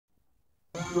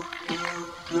Where?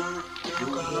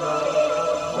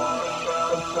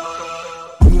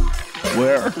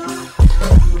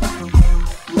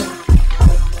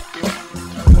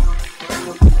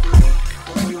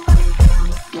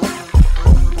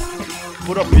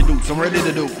 Put up your dukes, I'm ready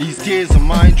to do. These tears of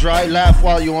mine dry, laugh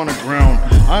while you're on the ground.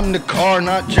 I'm the car,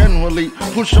 not generally.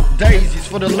 Push up daisies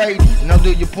for the ladies. Now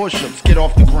do your push-ups, get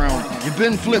off the ground. You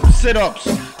been flipped sit-ups,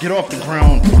 get off the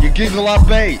ground. You giggle, I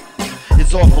bait.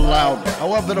 It's awful loud.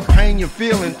 However, the pain you're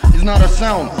feeling is not a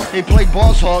sound. They play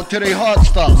boss hog till they heart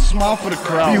stops. Smile for the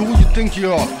crowd. Be who you think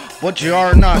you are, but you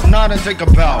are not. Nod and take a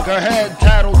bow. Go ahead,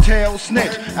 tattletale,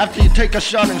 snitch. After you take a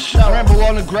shot and shout. Ramble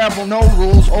on the gravel, no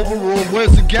rules, overruled.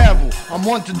 Where's the gavel? I'm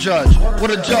one to judge.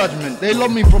 What a judgment. They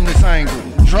love me from this angle.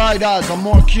 Dried eyes, I'm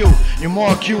more cute. You're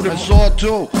more cute and sore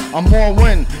too. I'm more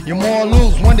win, you're more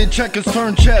lose. When the checkers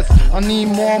turn chess, I need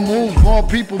more moves. More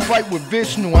people fight with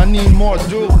Vishnu. I need more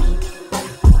dudes.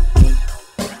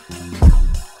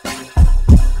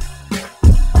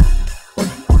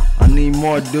 I need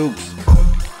more dukes.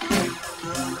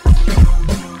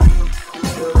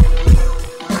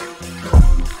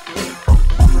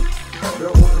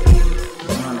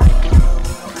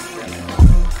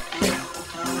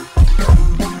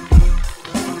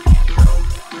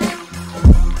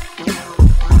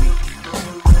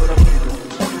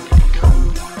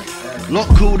 Look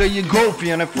cool to your goofy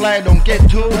and the flag don't get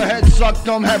to. The head sucked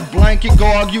them, head blanket, go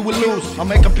argue with loose. I'll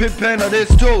make a pit pen of this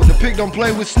too. The pig don't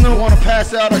play with Snoop. Wanna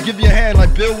pass out, I'll give you a hand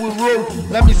like Bill with Roof.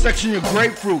 Let me section your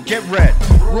grapefruit, get red.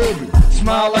 Ruby,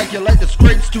 smile like you like the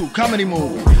scrapes too. Comedy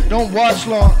movie, don't watch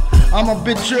long. I'm a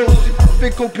bit choosy,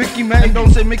 fickle, picky man.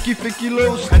 Don't say Mickey, Ficky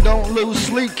loose. And don't lose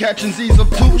sleep, catching Z's of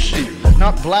two sheep.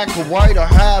 Not black or white or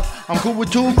half, I'm cool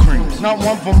with two creams. Not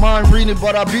one for mind reading,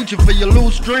 but I beat you for your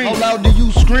loose dream. How loud do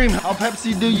you scream? How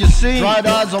Pepsi do you see? Dried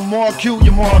eyes are more cute,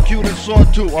 you're more cute and sore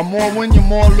too. I'm more win, you're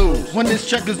more lose. When this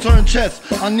checkers turn chess,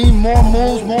 I need more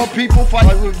moves, more people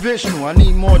fight with Vishnu. I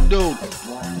need more dudes.